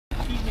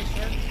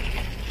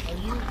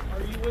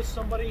with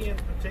somebody in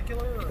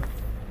particular? Or?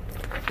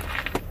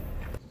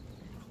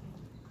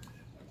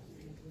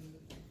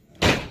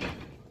 Can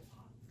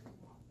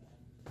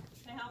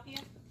I help you?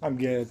 I'm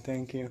good,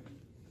 thank you.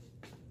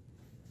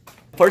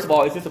 First of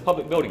all, is this a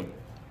public building?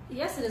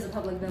 Yes, it is a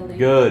public building.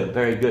 Good,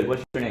 very good.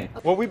 What's your name?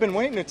 Well, we've been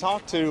waiting to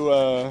talk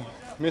to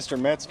Mr.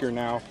 Metzger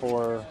now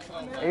for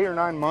 8 or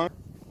 9 months.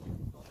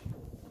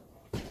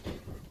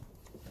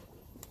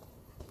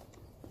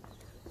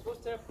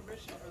 Supposed to have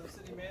permission for the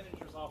city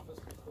manager's office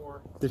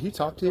before. Did he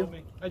talk to you?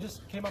 I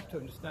just came up to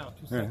him just now,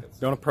 2 Yeah, seconds.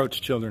 don't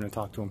approach children and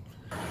talk to them.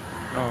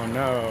 Oh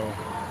no.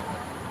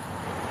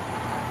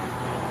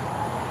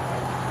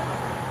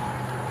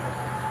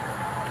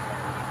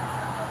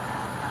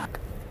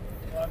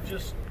 I'm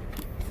just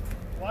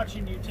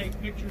watching you take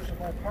pictures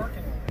of our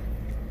parking lot.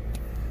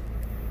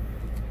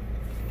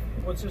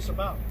 What's this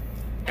about?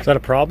 Is that a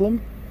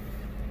problem?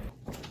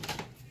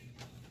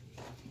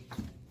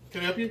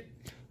 Can I help you?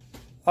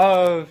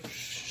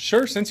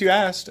 Sure, since you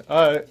asked.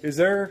 Is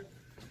there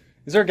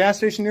a gas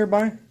station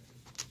nearby?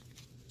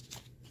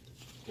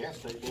 Gas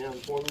station, yeah,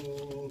 there's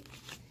one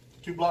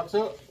 2 blocks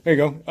up. There you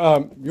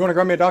go. You want to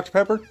grab me a Dr.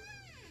 Pepper?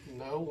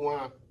 No,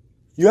 why?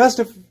 You asked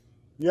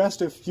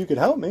if you could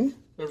help me.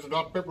 There's a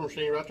Dr. Pepper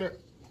machine right there.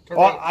 Turn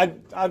Well,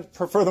 around. I'd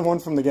prefer the one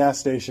from the gas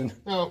station.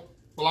 Oh,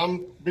 well,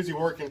 I'm busy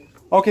working.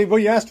 Okay, well,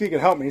 you asked if you could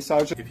help me, so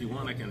I was just... If you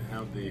want, I can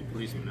have the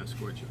policeman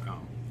escort you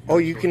out. Oh,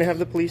 you can have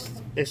the police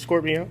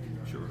escort me out?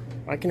 Sure.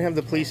 I can have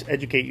the police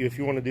educate you if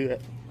you want to do that.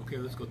 Okay,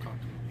 let's go talk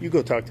to him. You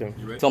go talk to him.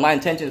 You ready? So my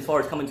intention as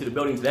far as coming to the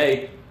building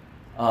today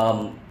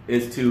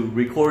is to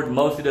record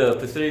most of the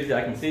facilities that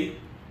I can see.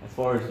 As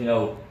far as,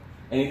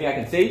 anything I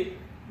can see,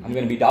 I'm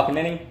going to be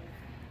documenting.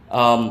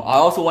 I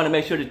also want to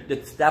make sure that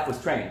the staff was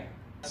trained.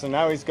 So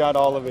now he's got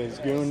all of his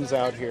goons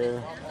out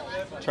here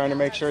trying to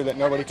make sure that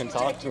nobody can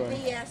talk to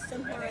him.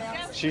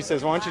 She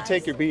says, why don't you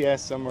take your BS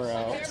somewhere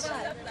else?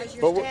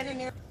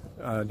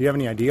 But do you have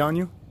any ID on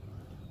you?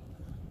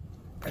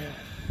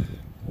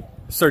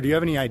 Sir, do you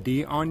have any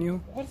ID on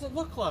you? What does it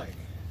look like?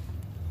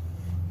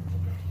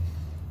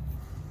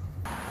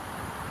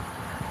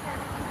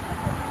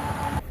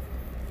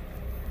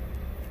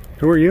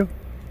 Who are you?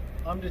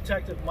 I'm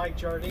Detective Mike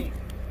Jardine.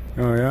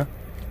 Oh, yeah?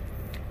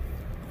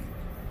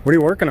 What are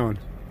you working on?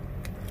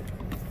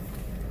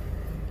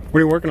 What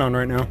are you working on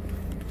right now?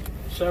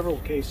 Several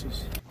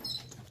cases.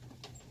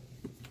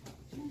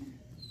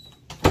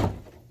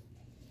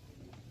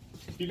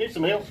 You need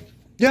some help?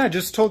 Yeah, I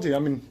just told you. I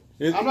mean...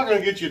 I'm not going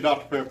to get you a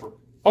Dr. Pepper.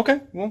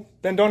 Okay, well,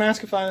 then don't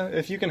ask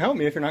if you can help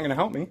me if you're not going to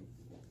help me.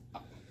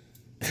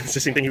 It's the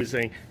same thing he was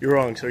saying. You're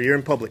wrong, sir. You're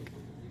in public.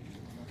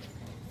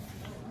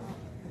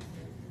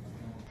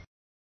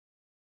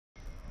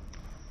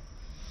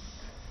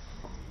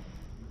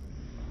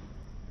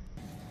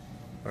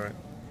 All right.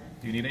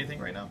 Do you need anything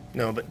right now?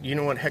 No, but you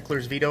know what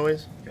heckler's veto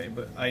is? Okay,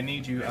 but I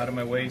need you out of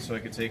my way so I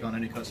can take on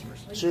any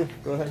customers. Sure,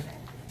 go ahead.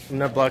 I'm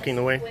not blocking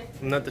the way.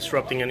 I'm not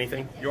disrupting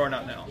anything. You are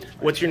not now.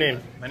 What's your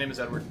name? My name is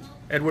Edward.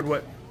 Edward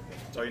what?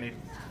 That's all you need.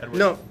 Edward.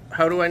 No,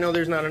 how do I know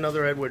there's not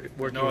another Edward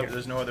working No, here?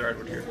 there's no other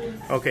Edward here.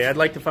 Okay, I'd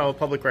like to file a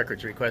public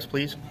records request,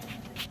 please.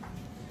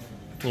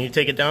 Can you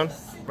take it down?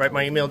 Write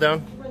my email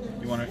down?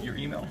 You want your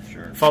email?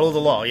 Sure. Follow the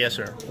law, yes,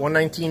 sir.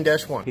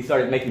 119-1. He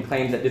started making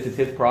claims that this is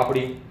his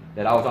property,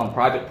 that I was on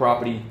private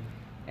property,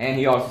 and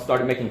he also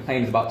started making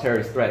claims about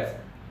terrorist threats.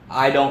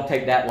 I don't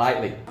take that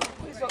lightly.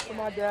 Please vote for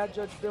my dad,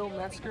 Judge Bill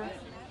Metzger,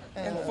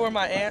 and for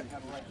my aunt,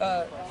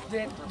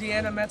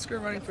 Deanna Metzger,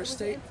 running for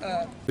state.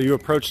 So you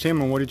approached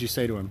him, and what did you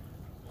say to him?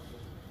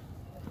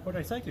 What did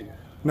I say to you?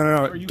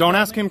 No. Don't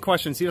ask him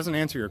questions. He doesn't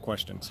answer your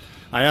questions.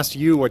 I asked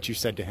you what you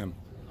said to him.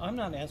 I'm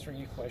not answering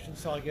you questions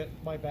until I get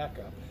my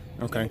backup.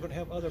 Okay. I'm going to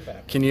have other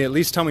backup. Can you at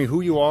least tell me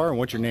who you are and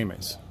what your name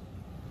is?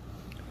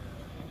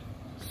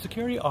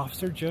 Security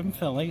Officer Jim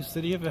Finley,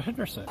 City of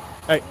Henderson.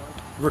 Hey,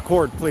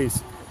 record,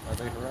 please.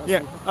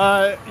 Yeah,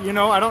 I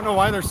don't know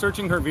why they're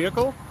searching her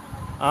vehicle,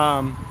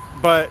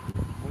 but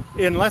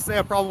unless they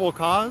have probable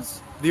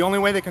cause, the only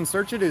way they can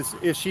search it is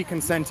if she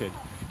consented.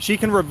 She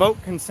can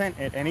revoke consent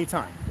at any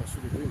time. What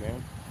should we do,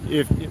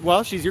 man?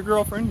 Well, she's your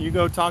girlfriend. You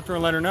go talk to her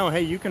and let her know,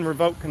 hey, you can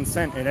revoke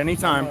consent at any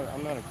time.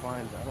 I'm not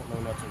inclined. I don't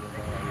know nothing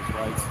about his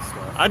rights and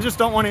stuff. I just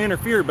don't want to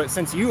interfere, but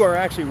since you are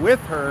actually with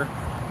her,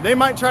 they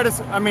might try to,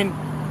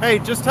 hey,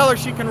 just tell her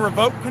she can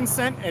revoke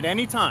consent at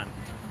any time.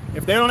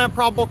 If they don't have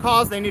probable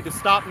cause, they need to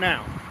stop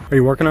now. Are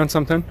you working on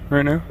something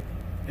right now?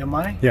 Am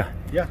I? Yeah.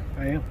 Yeah,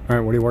 I am. All right,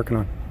 what are you working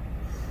on?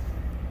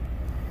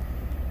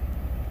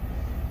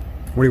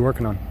 What are you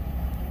working on?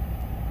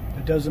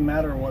 It doesn't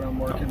matter what I'm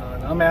working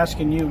on. I'm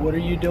asking you, what are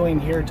you doing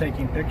here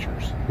taking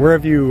pictures? Where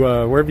have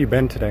you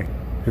been today?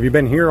 Have you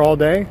been here all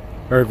day,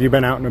 or have you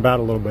been out and about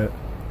a little bit?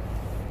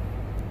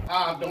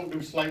 I don't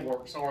do slave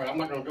work. Sorry, I'm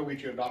not going to go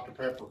get you a Dr.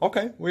 Pepper.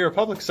 Okay, well, you're a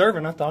public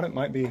servant. I thought it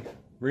might be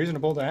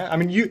reasonable to ask.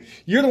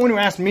 You're the one who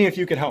asked me if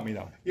you could help me,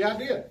 though. Yeah, I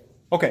did.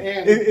 Okay,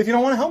 And if you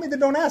don't want to help me, then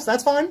don't ask.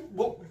 That's fine.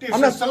 Well, is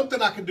there something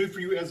I can do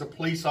for you as a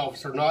police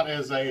officer, not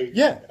as a...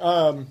 Yeah,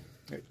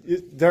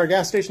 is there a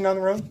gas station down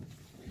the road?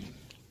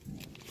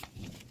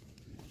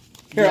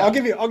 Here, Yeah. I'll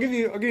give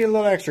you a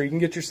little extra. You can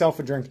get yourself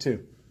a drink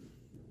too.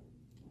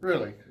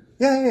 Really?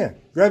 Yeah.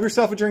 Grab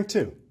yourself a drink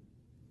too.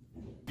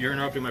 You're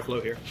interrupting my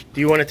flow here.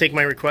 Do you want to take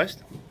my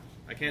request?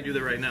 I can't do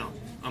that right now.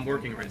 I'm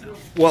working right now.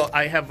 Well,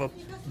 I have a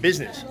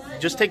business.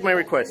 Just take my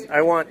request.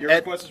 I want Your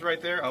request is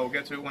right there. I will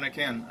get to it when I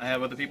can. I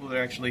have other people that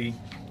actually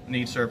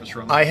need service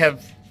from. I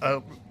have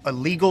a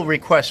legal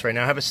request right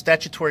now. I have a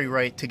statutory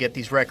right to get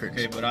these records.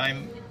 Okay, but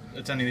I'm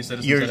attending these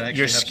citizens that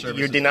actually have services.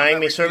 You're denying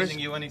me I'm not service?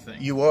 refusing you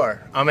anything. You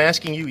are. I'm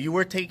asking you. You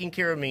were taking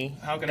care of me,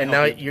 How can I and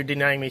help now you? you're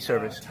denying me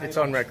service. It's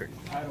on record.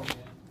 Title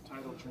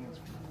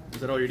transfer. Is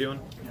that all you're doing?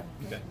 Yeah.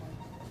 Okay.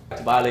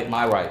 To violate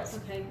my rights.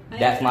 Okay.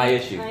 That's my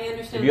issue. I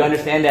understand. If you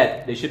understand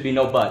that, there should be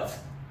no buts.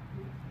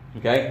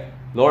 Okay?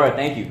 Laura,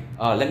 thank you.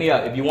 Let me,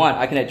 if you want,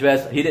 I can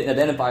address, he didn't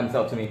identify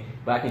himself to me,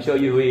 but I can show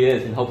you who he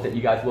is in hopes that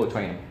you guys will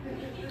train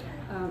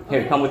him.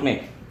 Here, come with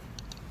me.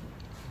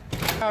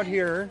 Out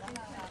here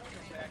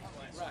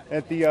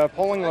at the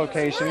polling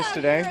locations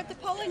today. We're at the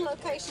polling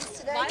locations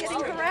today getting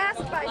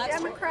harassed by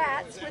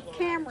Democrats with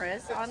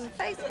cameras on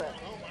Facebook.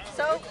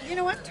 So, you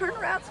know what?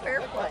 Turnaround's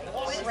fair play.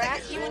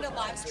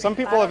 Some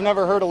people have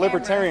never heard of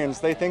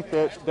libertarians. They think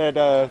that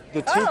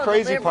the two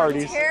crazy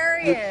parties,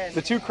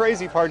 the two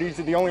crazy parties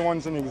are the only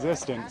ones in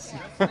existence.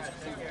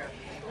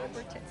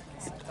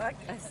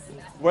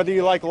 Whether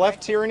you like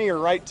left tyranny or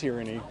right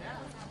tyranny.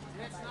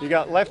 You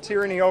got left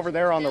tyranny over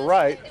there on the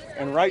right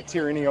and right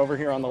tyranny over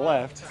here on the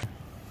left.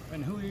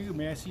 And who are you?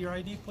 May I see your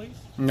ID, please?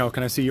 No,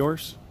 can I see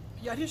yours?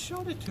 Yeah, I just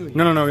showed it to you.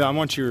 No, I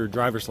want your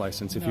driver's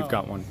license if you've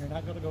got one. You're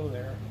not going to go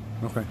there.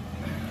 Okay.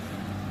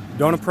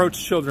 Don't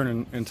approach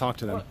children and talk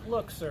to them.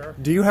 Look, sir.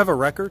 Do you have a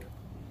record?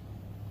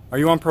 Are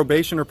you on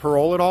probation or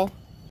parole at all?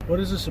 What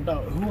is this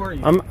about? Who are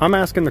you? I'm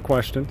asking the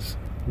questions.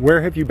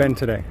 Where have you been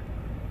today?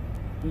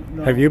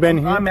 No, have you been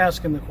here? I'm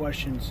asking the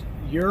questions.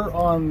 You're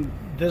on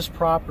this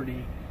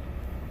property.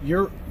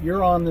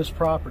 You're on this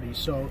property,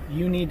 so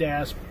you need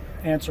to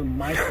answer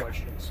my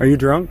questions. Are you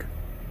drunk?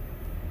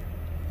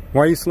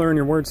 Why are you slurring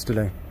your words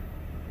today?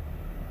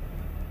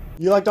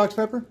 You like Dr.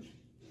 Pepper?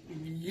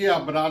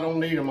 Yeah, but I don't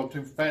need them. I'm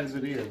too fat as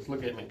it is.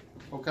 Look at me.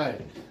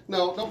 Okay.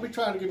 No, don't be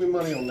trying to give me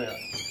money on that.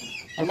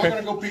 I'm not going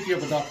to go pick you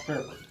up a Dr.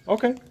 Pepper.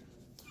 Okay.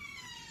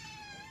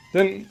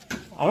 Then,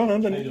 I don't know.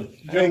 Then,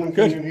 Gentleman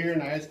good. came in here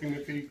and I asked him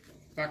if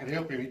I could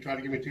help him. He tried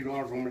to give me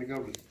 $2 for me to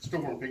go to the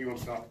store and pick him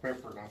up a Dr.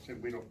 Pepper, and I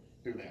said, we don't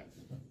do that.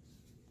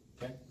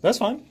 Okay. That's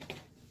fine.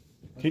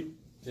 Is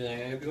there anything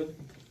I can help you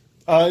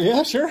with?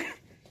 Yeah, sure.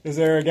 Is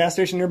there a gas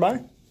station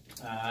nearby?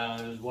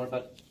 There's one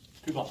about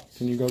 2 blocks.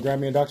 Can you go grab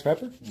me a Dr.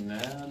 Pepper? No,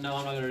 I'm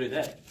not going to do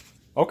that.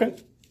 Okay.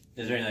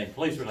 Is there anything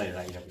police related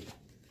I can help you with?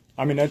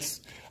 I mean,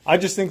 I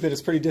just think that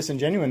it's pretty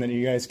disingenuous that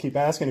you guys keep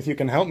asking if you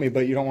can help me,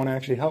 but you don't want to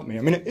actually help me.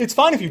 I mean, it's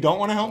fine if you don't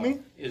want to help me.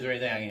 Is there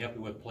anything I can help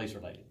you with police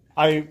related?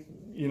 I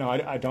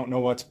don't know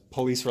what's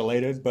police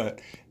related,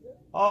 but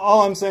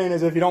all I'm saying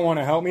is if you don't want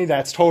to help me,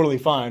 that's totally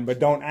fine, but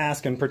don't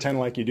ask and pretend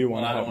like you do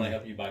want to help me. I don't want to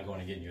help you by going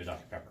and getting you a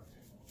Dr. Pepper.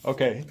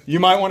 Okay. You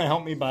might want to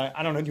help me by,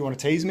 I don't know, do you want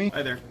to tase me?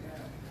 Hi there.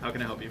 How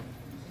can I help you?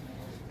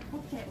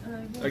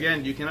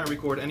 Again, you cannot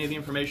record any of the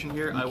information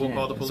here. I will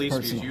call the police.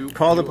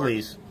 Call the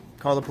police.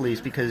 Call the police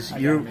because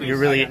you're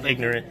really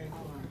ignorant.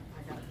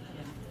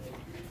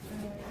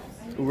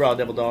 Hoorah,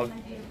 devil dog.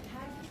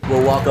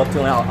 We'll walk up to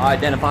him and I'll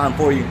identify him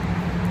for you.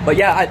 But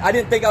yeah, I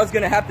didn't think I was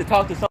going to have to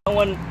talk to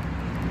someone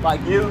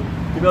like you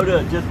to be able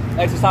to just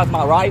exercise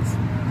my rights.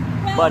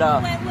 Well,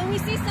 but when we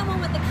see someone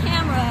with a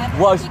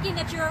camera, thinking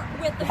that you're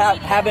with the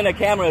media. Having a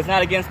camera is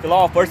not against the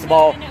law, first of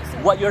all. I know, sir.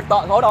 What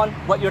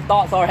your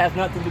thoughts are has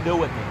nothing to do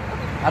with me.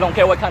 I don't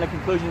care what kind of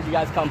conclusions you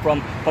guys come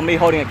from me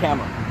holding a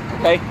camera.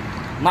 Okay?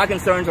 My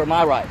concerns are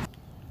my rights.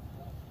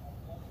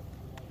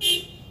 Do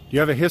you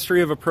have a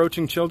history of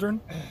approaching children?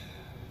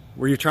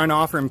 Were you trying to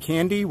offer him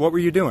candy? What were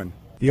you doing?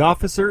 The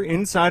officer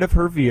inside of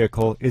her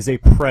vehicle is a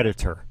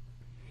predator.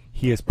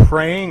 He is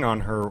preying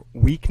on her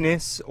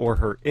weakness or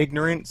her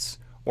ignorance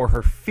or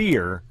her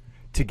fear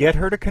to get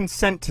her to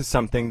consent to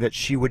something that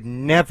she would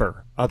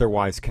never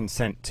otherwise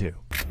consent to.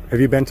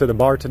 Have you been to the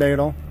bar today at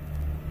all?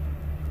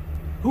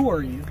 Who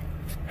are you?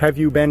 Have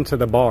you been to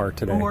the bar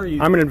today? Who are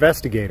you? I'm an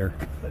investigator.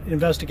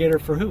 Investigator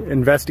for who?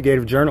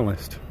 Investigative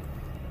journalist.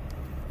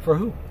 For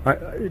who?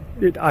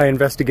 I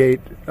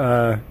investigate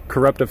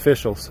corrupt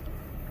officials.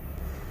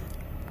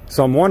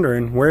 So I'm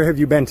wondering, where have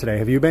you been today?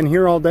 Have you been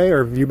here all day,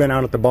 or have you been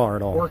out at the bar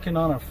at all? Working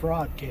on a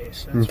fraud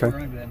case. That's where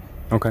I've been.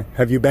 Okay.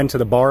 Have you been to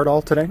the bar at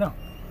all today? No.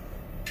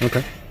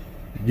 Okay.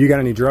 You got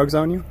any drugs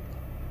on you?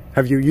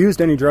 Have you used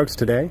any drugs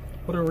today?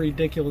 What a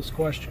ridiculous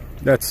question.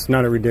 That's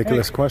not a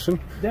ridiculous question.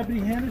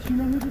 Deputy Hannes, you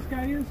know who this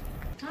guy is?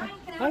 Hi,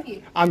 can I help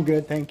you? I'm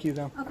good, thank you,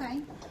 though.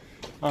 Okay.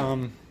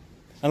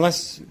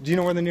 Unless, do you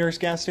know where the nearest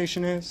gas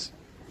station is?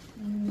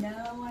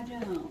 No, I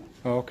don't.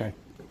 Oh, okay.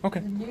 Okay.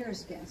 The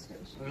nearest gas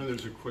station. I know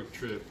there's a quick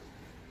trip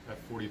at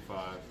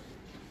 45.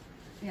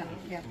 Yeah,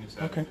 yeah.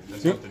 Okay.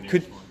 That's not the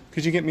nearest one.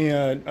 Could you get me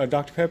a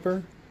Dr.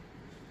 Pepper?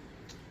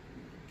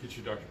 Get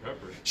you Dr.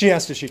 Pepper. She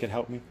asked if she could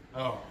help me.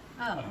 Oh.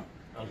 Oh.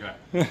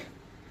 Okay.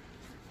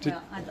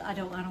 Well, I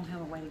don't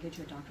have a way to get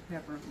you a Dr.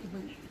 Pepper.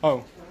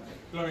 Oh.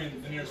 I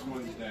mean, the nearest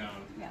one's down.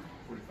 Yeah.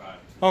 45.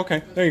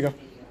 Okay, there you go.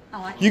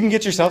 Oh, You can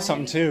get yourself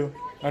something too.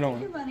 I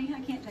don't Your want. money.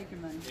 I can't take your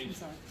money. I'm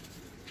sorry.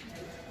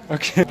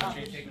 Okay.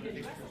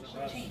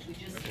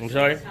 I'm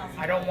sorry?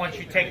 I don't want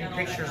you taking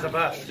pictures of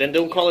us. Then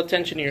don't call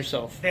attention to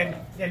yourself. Then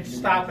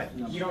stop it.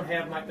 You don't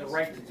have like the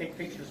right to take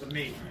pictures of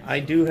me. I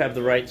do have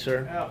the right,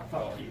 sir. Oh,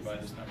 fuck you. By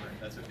this number,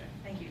 that's okay.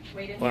 Thank you.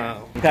 Wait in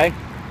Wow. Okay.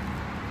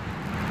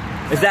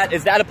 Is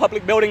that a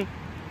public building?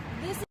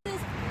 This is,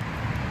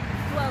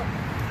 well,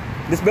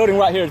 This building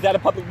right here, is that a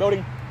public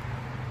building?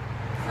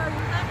 sir, you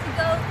have to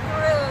go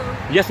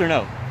through. Yes or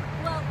no?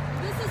 Well,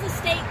 this is a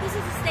state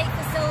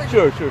facility.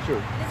 Sure. This is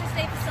a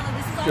state facility.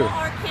 This is Sure.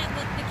 all the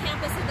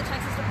campus of the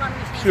Texas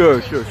Department of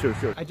Transportation.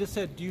 Sure. I just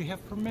said, do you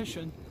have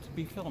permission to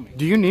be filming?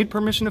 Do you need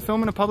permission to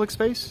film in a public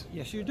space?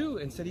 Yes, you do.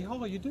 In City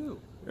Hall, you do.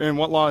 And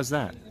what law is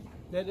that?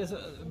 That is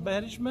a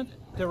management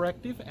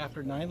directive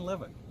after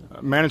 9/11.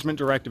 Management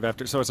directive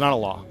after, so it's not a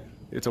law.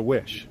 It's a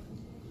wish.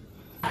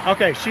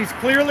 Okay, she's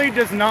clearly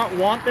does not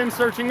want them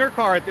searching her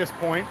car at this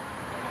point.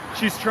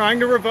 She's trying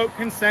to revoke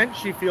consent.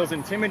 She feels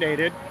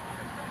intimidated.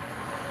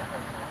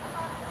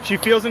 She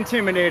feels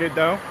intimidated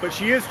though, but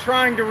she is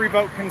trying to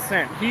revoke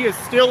consent. He is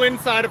still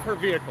inside of her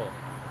vehicle,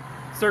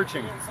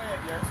 searching. She didn't say it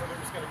yet, so they're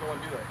just going to go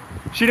and do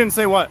it. She didn't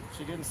say what?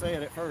 She didn't say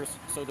it at first,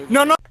 so they're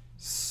No.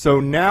 So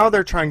now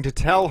they're trying to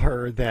tell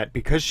her that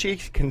because she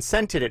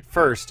consented at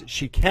first,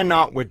 she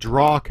cannot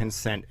withdraw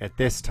consent at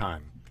this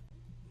time.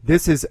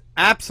 This is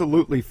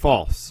absolutely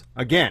false.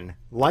 Again,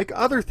 like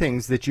other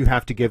things that you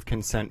have to give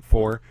consent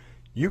for,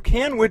 you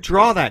can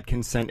withdraw that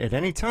consent at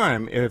any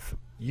time if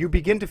you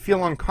begin to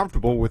feel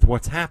uncomfortable with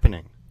what's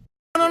happening.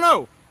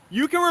 No.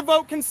 You can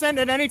revoke consent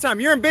at any time.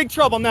 You're in big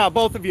trouble now,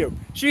 both of you.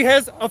 She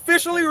has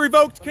officially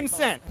revoked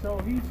consent. So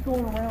he's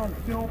going around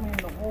filming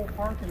the whole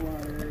parking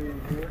lot area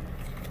here.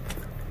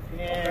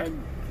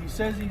 And he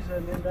says he's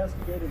an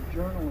investigative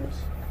journalist.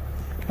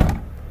 I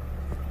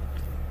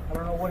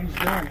don't know what he's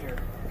doing here.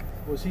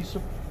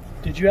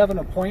 Did you have an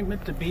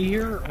appointment to be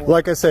here? Or?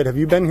 Like I said, have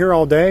you been here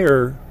all day,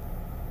 or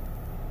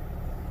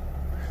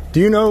do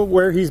you know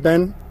where he's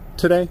been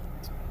today?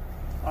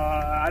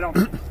 I don't.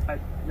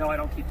 I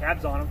don't keep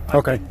tabs on him.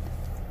 Okay.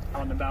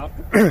 Out and about.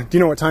 Do you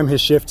know what time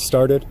his shift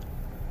started?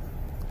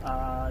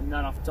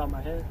 Not off the top of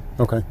my head.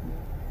 Okay.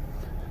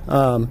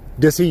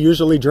 Does he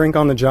usually drink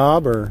on the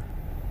job, or?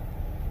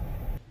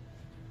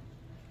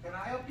 Can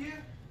I help you?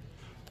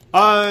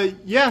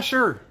 Yeah,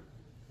 sure.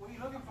 What are you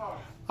looking for?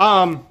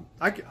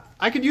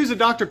 I could use a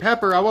Dr.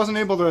 Pepper. I wasn't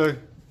able to.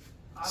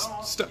 I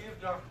don't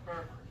give Dr.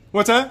 Pepper.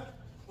 What's that?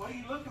 What are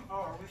you looking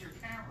for with your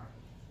camera?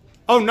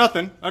 Oh,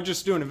 nothing. I'm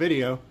just doing a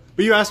video.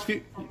 But you asked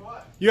if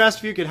what? You asked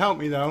if you could help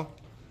me, though.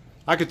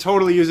 I could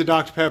totally use a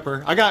Dr.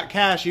 Pepper. I got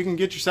cash. You can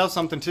get yourself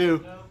something too.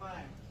 No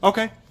thanks.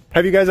 Okay.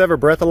 Have you guys ever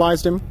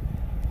breathalyzed him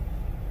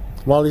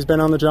while he's been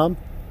on the job?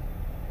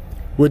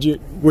 Would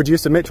you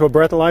submit to a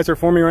breathalyzer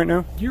for me right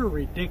now? You're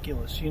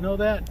ridiculous. You know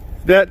that?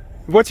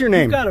 What's your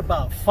name? You've got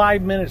about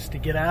 5 minutes to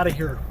get out of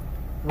here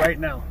right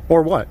now.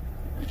 Or what?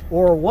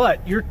 Or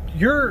what?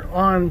 You're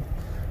on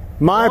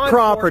my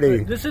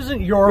property. This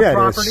isn't your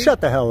property. Yeah,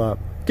 shut the hell up.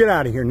 Get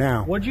out of here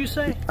now. What'd you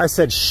say? I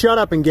said shut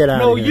up and get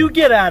out of here. No, you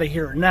get out of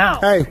here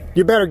now. Hey,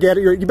 you better get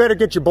it. You better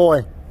get your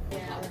boy.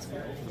 Can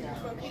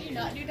you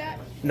not do that?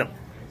 No.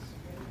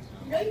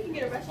 You know you can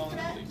get arrested for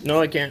that? No,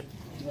 I can't.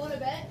 Do you want to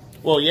bet?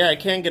 Well, yeah, I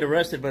can get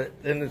arrested, but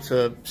then it's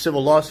a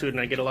civil lawsuit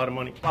and I get a lot of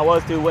money. I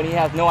was to when he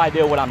has no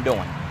idea what I'm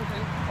doing.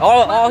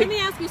 Let me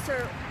ask you,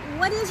 sir,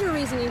 what is your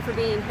reasoning for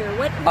being here?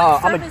 What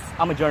service?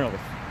 I'm a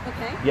journalist.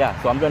 Okay.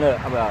 Yeah, so I'm gonna,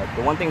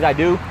 the one thing I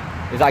do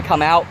is I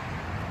come out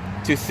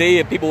to see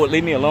if people would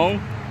leave me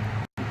alone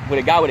with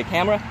a guy with a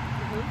camera,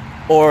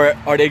 or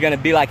are they gonna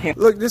be like him?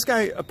 Look, this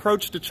guy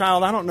approached a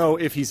child. I don't know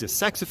if he's a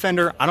sex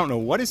offender. I don't know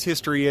what his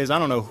history is. I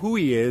don't know who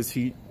he is.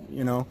 I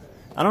don't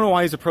know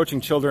why he's approaching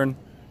children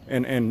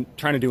and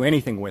trying to do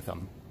anything with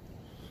them.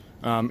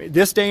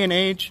 This day and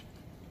age,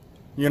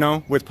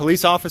 with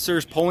police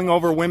officers pulling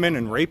over women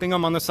and raping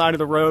them on the side of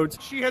the roads.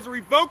 She has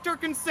revoked her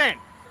consent.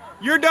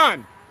 You're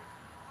done.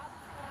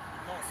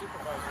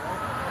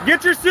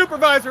 Get your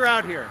supervisor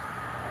out here.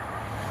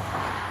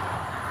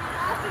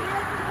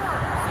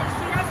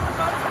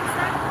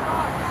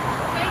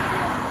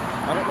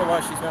 I don't know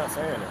why she's not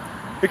saying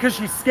it. Because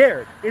she's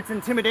scared. It's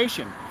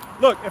intimidation.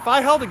 Look, if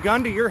I held a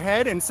gun to your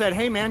head and said,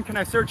 hey man, can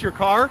I search your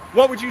car?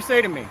 What would you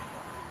say to me?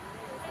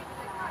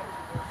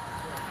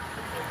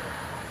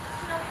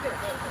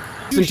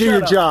 And do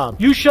your job.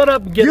 You shut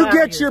up and get out of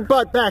here. You get your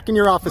butt back in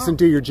your office and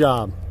do your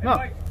job.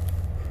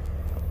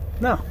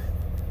 No.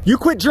 You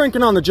quit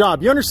drinking on the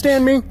job. You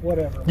understand me?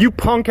 Whatever. You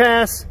punk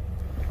ass.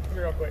 Come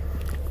here real quick.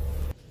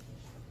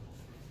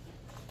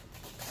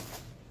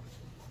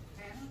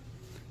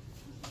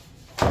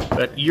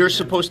 But you're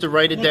supposed to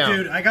write it Look, down.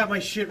 dude, I got my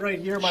shit right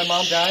here. My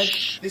mom died.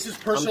 This is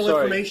personal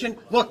sorry. information.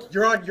 Look,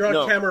 you're on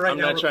No, camera right I'm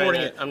now not trying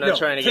recording to- it. I'm not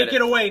trying to get take it.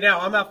 it away now.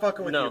 I'm not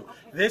fucking with you.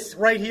 This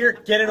right here,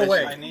 get it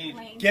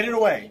away. Get it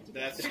away.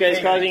 This guy's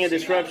causing a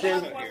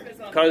disruption,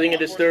 causing a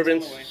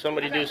disturbance.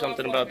 Somebody do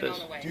something about this.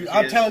 Dude,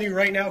 I'm telling you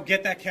right now,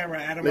 get that camera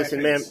out of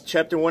Listen, my ma'am, face.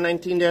 chapter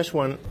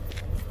 119-1.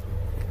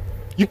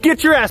 You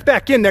get your ass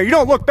back in there. You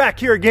don't look back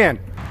here again.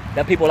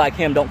 That people like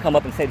him don't come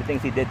up and say the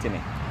things he did to me.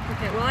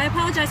 Okay, well, I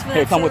apologize for that.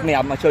 Here, come sir. with me.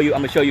 I'm gonna show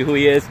you who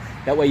he is.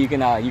 That way you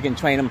can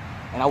train him,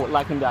 and I would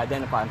like him to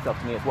identify himself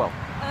to me as well.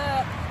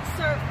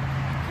 Sir,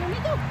 can we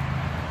go?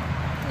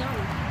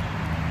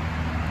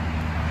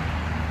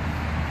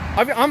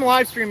 No. I'm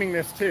live streaming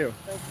this too,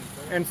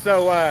 and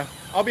so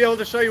I'll be able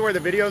to show you where the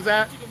video's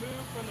at.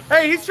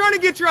 Hey, he's trying to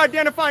get your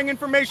identifying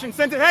information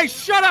sent to. Hey,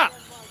 shut up!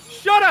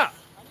 Shut up!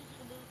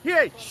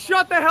 Hey,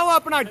 shut the hell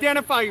up and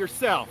identify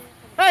yourself.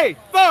 Hey,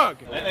 thug!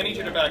 I need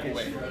you to back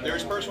away.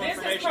 There's personal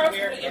information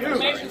here.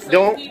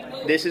 Don't.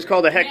 This is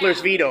called a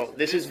heckler's veto.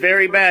 This is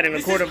very bad in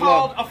a court of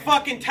law. This is called a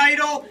fucking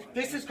title.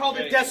 This is called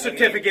a death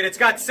certificate. It's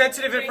got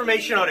sensitive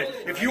information on it.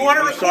 If you want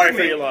to record Sorry me,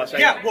 for your loss.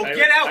 yeah, well,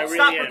 get out. I really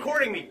Stop am.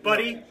 recording me,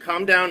 buddy.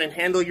 Calm down and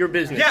handle your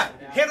business. Yeah,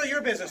 handle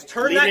your business.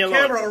 Turn Leave that me alone.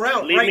 camera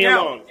around Leave right me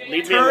now. alone. Leave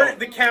me Turn alone.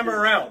 the camera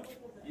around.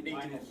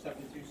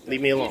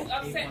 Leave me alone.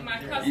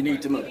 You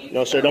need to move.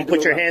 No, sir, don't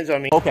put your hands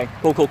on me. Okay,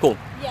 cool.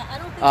 Yeah, I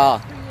don't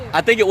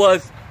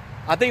think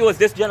I think it was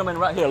this gentleman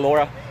right here,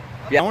 Laura.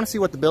 Yeah. I want to see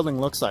what the building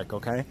looks like,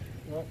 okay?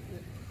 Well,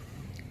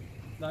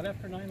 not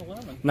after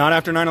 9/11. Not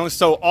after 9/11.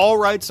 So all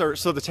rights are,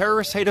 so the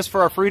terrorists hate us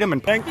for our freedom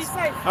and thanks. Be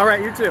safe. All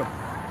right, you too.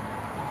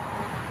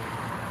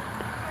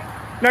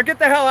 Now get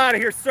the hell out of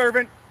here,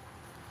 servant.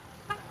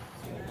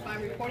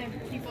 I'm reporting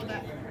people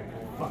that.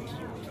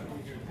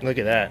 Look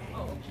at that.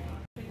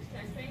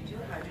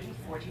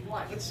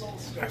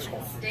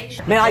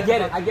 Man, I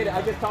get it.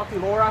 I just talked to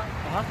Laura.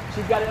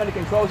 She's got it under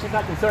control. She's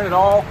not concerned at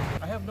all.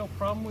 I have no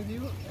problem with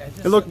you.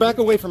 Hey, look, back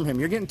away from him.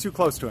 You're getting too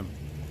close to him.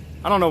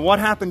 I don't know what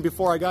happened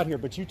before I got here,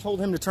 but you told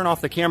him to turn off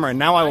the camera, and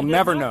now I will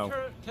never know.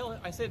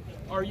 I said,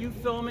 are you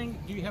filming?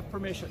 Do you have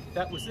permission?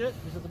 That was it.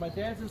 Because my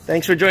dad's.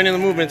 Thanks for joining the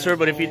movement, sir,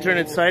 but if you turn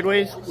it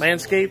sideways,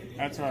 landscape,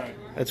 that's all right.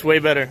 That's way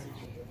better.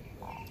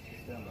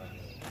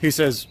 He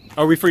says,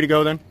 are we free to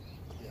go then?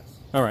 Yes.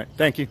 All right,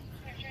 thank you.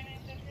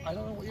 I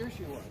don't know what your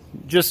issue was.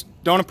 Just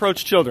don't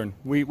approach children.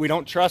 We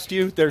don't trust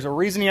you. There's a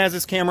reason he has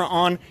his camera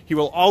on. He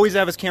will always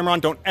have his camera on.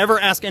 Don't ever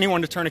ask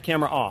anyone to turn a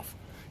camera off.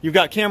 You've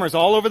got cameras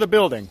all over the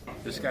building.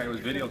 This guy was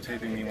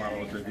videotaping me while I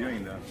was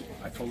reviewing them.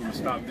 I told him to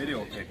stop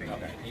videotaping.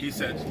 He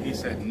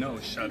said no,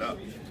 shut up.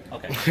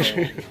 Okay.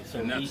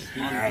 So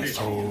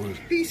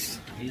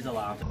he's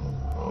allowed to.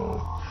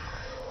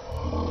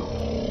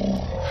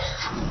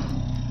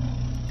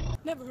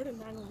 Never heard of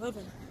 9/11.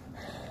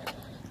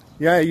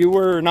 Yeah, you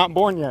were not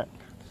born yet.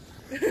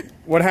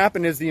 What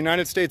happened is the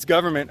United States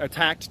government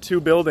attacked 2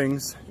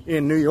 buildings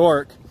in New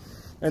York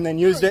and then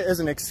used it as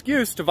an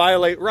excuse to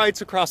violate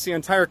rights across the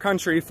entire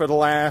country for the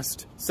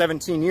last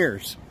 17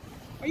 years.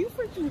 Are you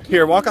freaking kidding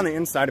Here, walk me? on the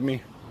inside of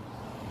me.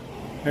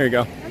 There you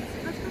go.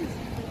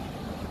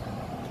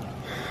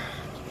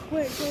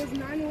 Wait, so was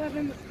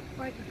 9/11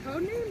 like a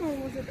code name or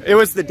was it? It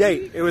was the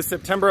date. It was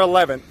September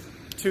 11th,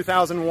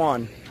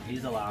 2001.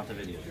 He's allowed to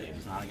videotape.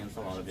 It's not against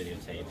the law to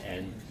videotape.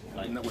 And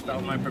like, No,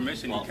 without my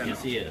permission, well, he cannot.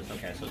 yes, he is.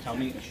 Okay, so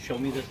show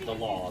me the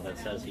law that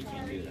says he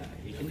can't do that.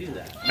 He can do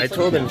that. I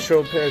told him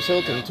show Paris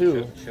Hilton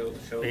too.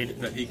 Show He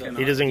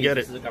doesn't get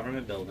it. This is a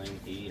government building.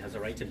 He has a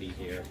right to be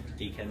here.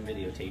 He can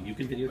videotape. You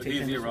can videotape But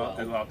he's him as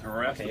allowed well. to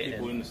harass the Okay,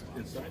 people and-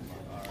 inside.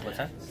 What's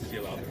that? Is he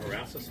allowed to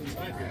harass us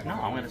inside here? No,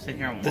 I'm going to sit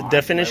here and The watch.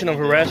 definition of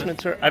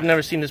harassment, sir? I've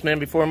never seen this man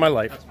before in my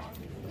life.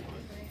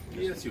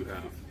 Yes, you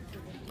have.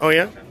 Oh,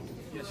 yeah?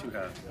 Yes, you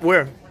have.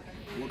 Where?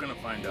 We're gonna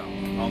find out.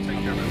 I'll take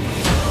care of it.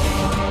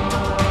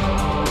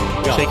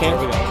 Shake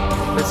hands?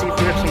 Let's see if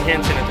we have some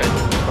hand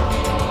sanitizer.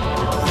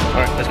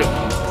 All right, let's go.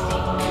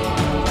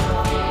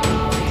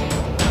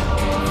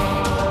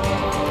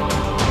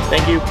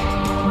 Thank you.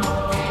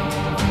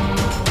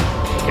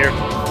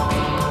 Here.